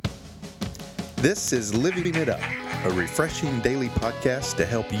This is Living It Up, a refreshing daily podcast to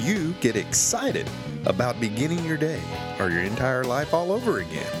help you get excited about beginning your day or your entire life all over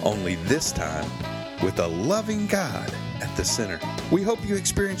again. Only this time with a loving God at the center. We hope you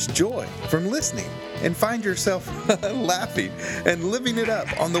experience joy from listening and find yourself laughing and living it up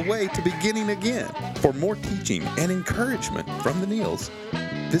on the way to beginning again. For more teaching and encouragement from the Neils,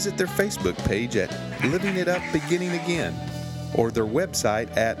 visit their Facebook page at Living It Up Beginning Again or their website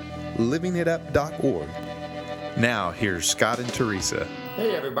at livingitup.org. Now, here's Scott and Teresa.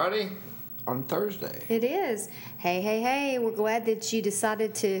 Hey, everybody, on Thursday. It is. Hey, we're glad that you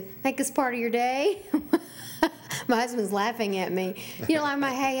decided to make us part of your day. My husband's laughing at me. You don't like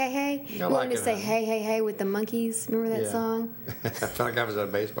my hey? You want me to say hey with the monkeys? Remember that song? I felt like I was at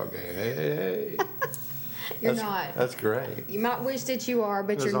a baseball game. Hey. You're not. That's great. You might wish that you are,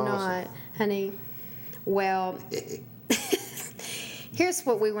 but you're awesome. not, honey. Well, here's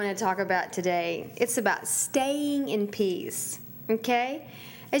what we want to talk about today. It's about staying in peace, okay?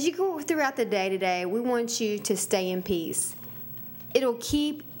 As you go throughout the day today, we want you to stay in peace. It'll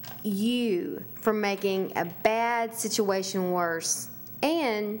keep you from making a bad situation worse,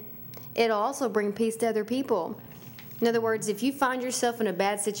 and it'll also bring peace to other people. In other words, if you find yourself in a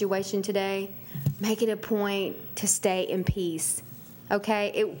bad situation today, make it a point to stay in peace,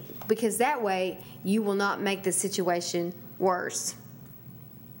 okay? Because that way you will not make the situation worse.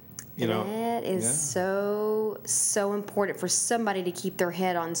 You know, that is so important for somebody to keep their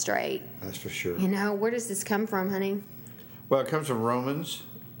head on straight. That's for sure. You know, where does this come from, honey? Well, it comes from Romans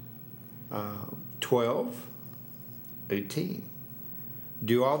 12:18.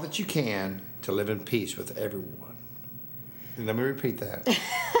 Do all that you can to live in peace with everyone. Let me repeat that.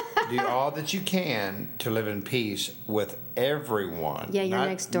 Do all that you can to live in peace with everyone. Yeah, your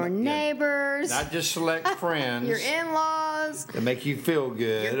next door neighbors. Not just select friends. Your in-laws. That make you feel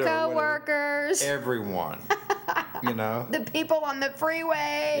good. Your co-workers. Everyone. You know? The people on the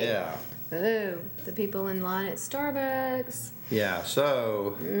freeway. Yeah. Ooh, the people in line at Starbucks. Yeah,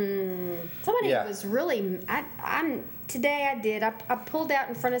 so... Somebody was really... I pulled out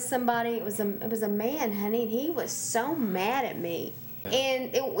in front of somebody. It was a man, honey, and he was so mad at me.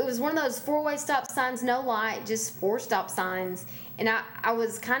 And it was one of those four-way stop signs, no light, just four stop signs. And I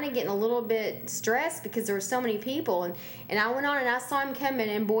was kind of getting a little bit stressed because there were so many people. And I went on and I saw him coming,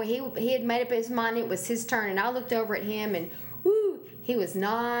 and boy, he had made up his mind it was his turn. And I looked over at him, and whoo, he was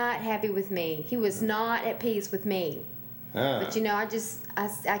not happy with me. He was not at peace with me. But you know, I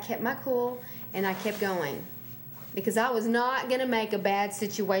kept my cool and I kept going because I was not going to make a bad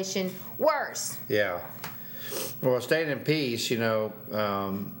situation worse. Yeah. Well, staying in peace, you know,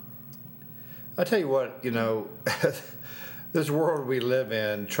 I tell you what, you know, this world we live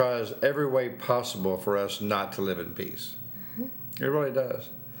in tries every way possible for us not to live in peace. Mm-hmm. It really does.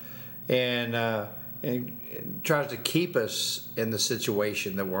 And it tries to keep us in the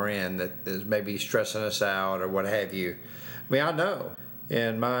situation that we're in that is maybe stressing us out or what have you. I mean, I know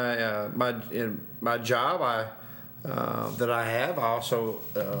in my job that I have, I also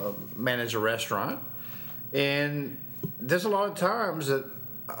manage a restaurant. And there's a lot of times that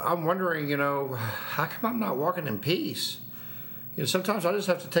I'm wondering, you know, how come I'm not walking in peace? You know, sometimes I just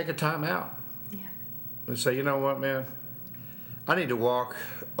have to take a time out. Yeah. And say, you know what, man? I need to walk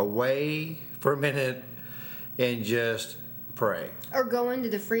away for a minute and just pray. Or go into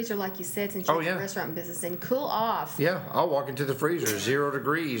the freezer, like you said, since you're in the restaurant business, and cool off. Yeah, I'll walk into the freezer, 0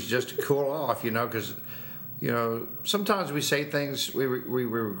 degrees, just to cool off, you know, because, you know, sometimes we say things we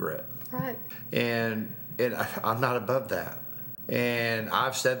regret. Right. And I'm not above that. And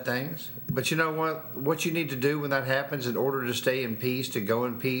I've said things. But you know what? What you need to do when that happens in order to stay in peace, to go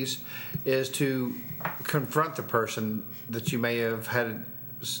in peace, is to confront the person that you may have had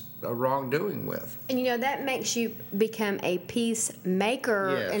a wrongdoing with. And you know, that makes you become a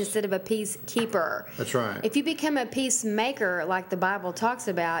peacemaker instead of a peacekeeper. That's right. If you become a peacemaker, like the Bible talks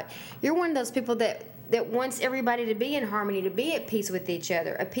about, you're one of those people that wants everybody to be in harmony, to be at peace with each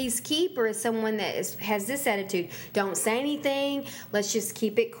other. A peacekeeper is someone that has this attitude: don't say anything, let's just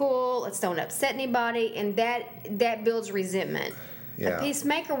keep it cool, let's don't upset anybody, and that builds resentment. Yeah. A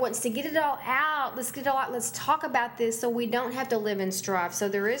peacemaker wants to get it all out. Let's get it all out. Let's talk about this so we don't have to live in strife, so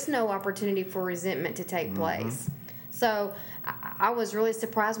there is no opportunity for resentment to take place. So I was really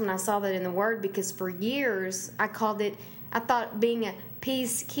surprised when I saw that in the Word, because for years I thought being a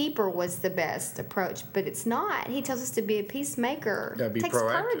peacekeeper was the best approach, but it's not. He tells us to be a peacemaker. Be it takes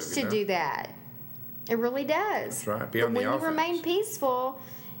proactive, courage to do that. It really does. That's right. Be but on the when offense. you remain peaceful,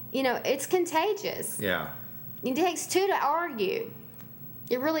 you know, it's contagious. Yeah. It takes two to argue.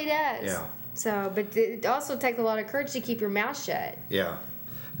 It really does. Yeah. So, but it also takes a lot of courage to keep your mouth shut. Yeah.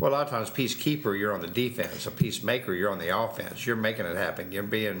 Well, a lot of times, peacekeeper, you're on the defense. A peacemaker, you're on the offense. You're making it happen. You're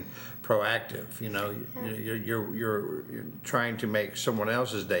being proactive. You know, you're trying to make someone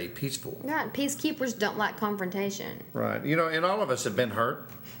else's day peaceful. Right. Peacekeepers don't like confrontation. Right. You know, and all of us have been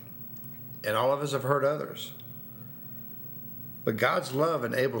hurt, and all of us have hurt others. But God's love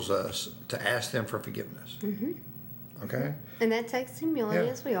enables us to ask them for forgiveness. Mm-hmm. Okay? And that takes humility,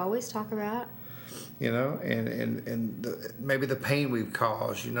 Yeah. as we always talk about. You know, and maybe the pain we've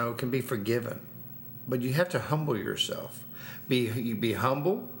caused, you know, can be forgiven. But you have to humble yourself. You be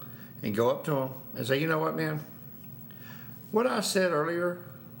humble and go up to them and say, you know what, man? What I said earlier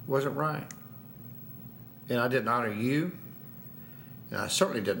wasn't right. And I didn't honor you. And I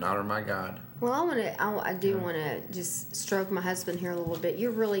certainly didn't honor my God. Well, I do want to just stroke my husband here a little bit.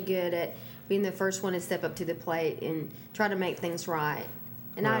 You're really good at being the first one to step up to the plate and try to make things right.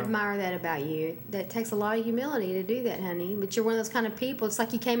 And I admire that about you. That takes a lot of humility to do that, honey. But you're one of those kind of people. It's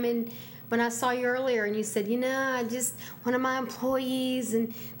like you came in when I saw you earlier and you said, you know, I just, one of my employees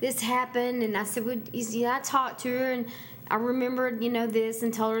and this happened. And I said, well, I talked to her and I remembered, you know, this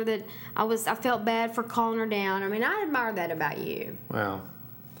and told her that I felt bad for calling her down. I mean, I admire that about you. Wow.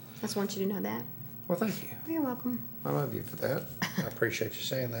 I just want you to know that. Well, thank you. You're welcome. I love you for that. I appreciate you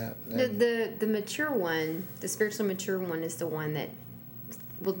saying that. The mature one, the spiritually mature one, is the one that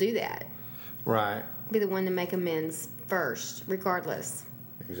will do that. Right. Be the one to make amends first, regardless.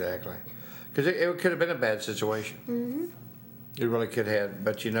 Exactly. Because it could have been a bad situation. Mm-hmm. It really could have.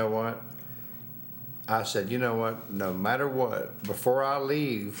 But you know what? I said, you know what? No matter what, before I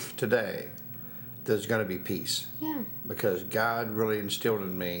leave today, there's going to be peace. Yeah. Because God really instilled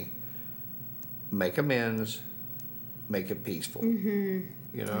in me, make amends, make it peaceful. Mm-hmm.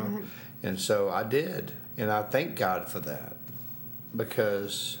 You know? Mm-hmm. And so I did. And I thank God for that.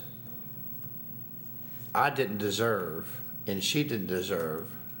 Because I didn't deserve, and she didn't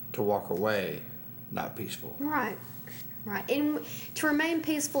deserve, to walk away not peaceful. Right. Right. And to remain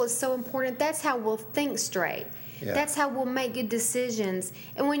peaceful is so important. That's how we'll think straight. Yeah. That's how we'll make good decisions.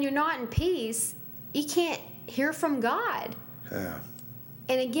 And when you're not in peace, you can't hear from God. Yeah.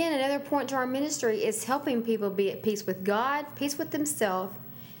 And again, another point to our ministry is helping people be at peace with God, peace with themselves,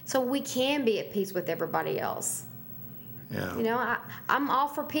 so we can be at peace with everybody else. Yeah. You know, I'm all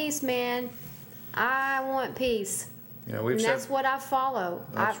for peace, man. I want peace. You know, and that's what I follow.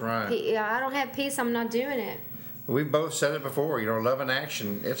 That's right. I don't have peace, I'm not doing it. We've both said it before. You know, love in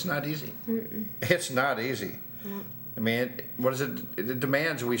action, it's not easy. Mm-mm. It's not easy. Mm. I mean, what is it? It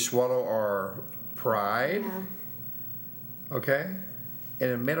demands we swallow our pride, okay,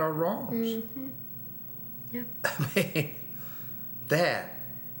 and admit our wrongs. Mm-hmm. Yeah. I mean, that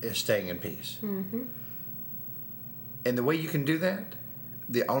is staying in peace. Mm-hmm. And the way you can do that,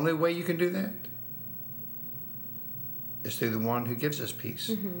 the only way you can do that, is through the one who gives us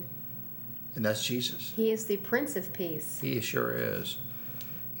peace. Mm-hmm. And that's Jesus. He is the Prince of Peace. He sure is.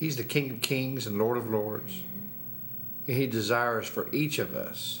 He's the King of Kings and Lord of Lords. Mm-hmm. He desires for each of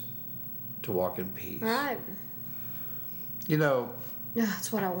us to walk in peace. Right. You know. No,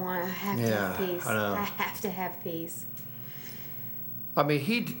 that's what I want. I have to have peace. I know. I have to have peace. I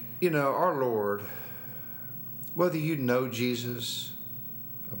mean, our Lord, whether you know Jesus,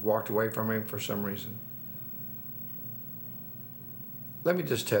 have walked away from him for some reason, let me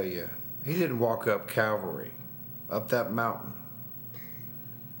just tell you, he didn't walk up Calvary, up that mountain,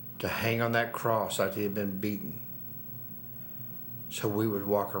 to hang on that cross after he had been beaten, so we would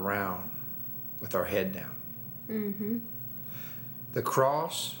walk around with our head down. Mm-hmm. The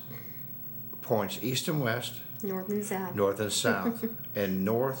cross points east and west, north and south. North and south. And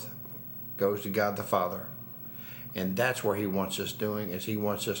north goes to God the Father. And that's where he wants us doing, is he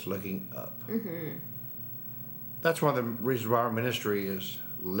wants us looking up. Mm-hmm. That's one of the reasons why our ministry is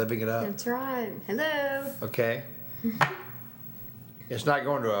living it up. That's right. Hello. Okay? It's not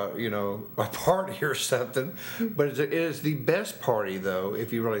going to a party or something, but it is the best party, though,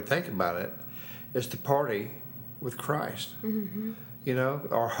 if you really think about it. It's the party with Christ. Mm-hmm. You know,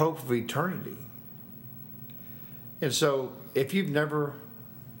 our hope of eternity. And so, if you've never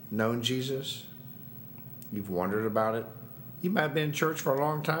known Jesus, you've wondered about it, you might have been in church for a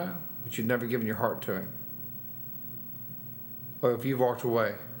long time, but you've never given your heart to him. Or if you've walked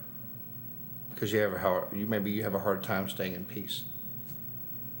away because you have a hard time staying in peace.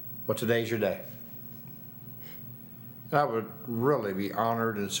 Well, today's your day. And I would really be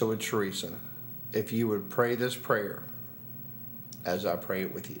honored, and so would Teresa, if you would pray this prayer as I pray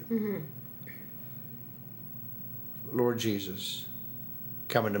it with you. Mm-hmm. Lord Jesus,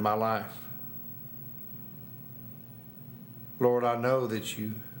 come into my life. Lord, I know that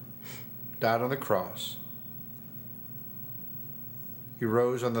you died on the cross. You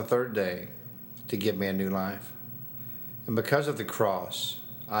rose on the third day to give me a new life. And because of the cross,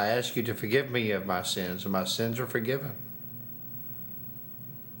 I ask you to forgive me of my sins, and my sins are forgiven.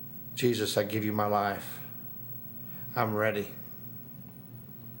 Jesus, I give you my life. I'm ready.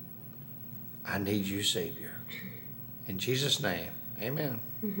 I need you, Savior. In Jesus' name, amen.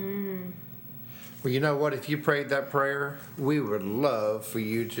 Mm-hmm. Well, you know what? If you prayed that prayer, we would love for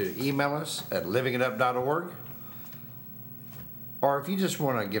you to email us at livingitup.org. Or if you just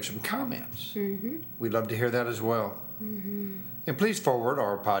want to give some comments, we'd love to hear that as well. Mm-hmm. And please forward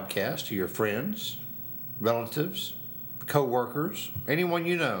our podcast to your friends, relatives, co-workers, anyone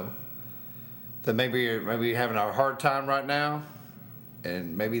you know that maybe you're having a hard time right now,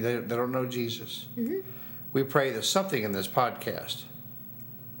 and maybe they don't know Jesus. Mm-hmm. We pray that something in this podcast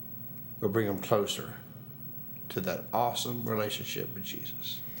will bring them closer to that awesome relationship with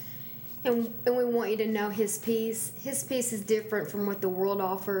Jesus. And we want you to know His peace. His peace is different from what the world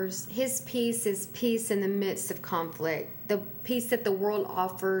offers. His peace is peace in the midst of conflict. The peace that the world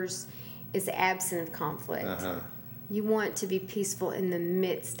offers is absent of conflict. Uh-huh. You want to be peaceful in the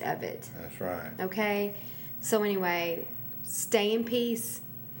midst of it. That's right. Okay? So anyway, stay in peace.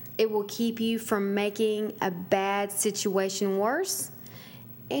 It will keep you from making a bad situation worse,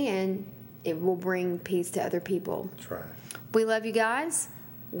 and it will bring peace to other people. That's right. We love you guys.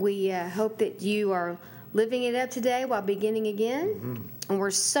 We hope that you are living it up today while beginning again. Mm-hmm. And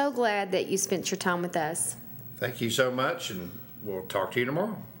we're so glad that you spent your time with us. Thank you so much, and we'll talk to you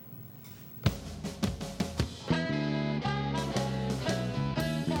tomorrow.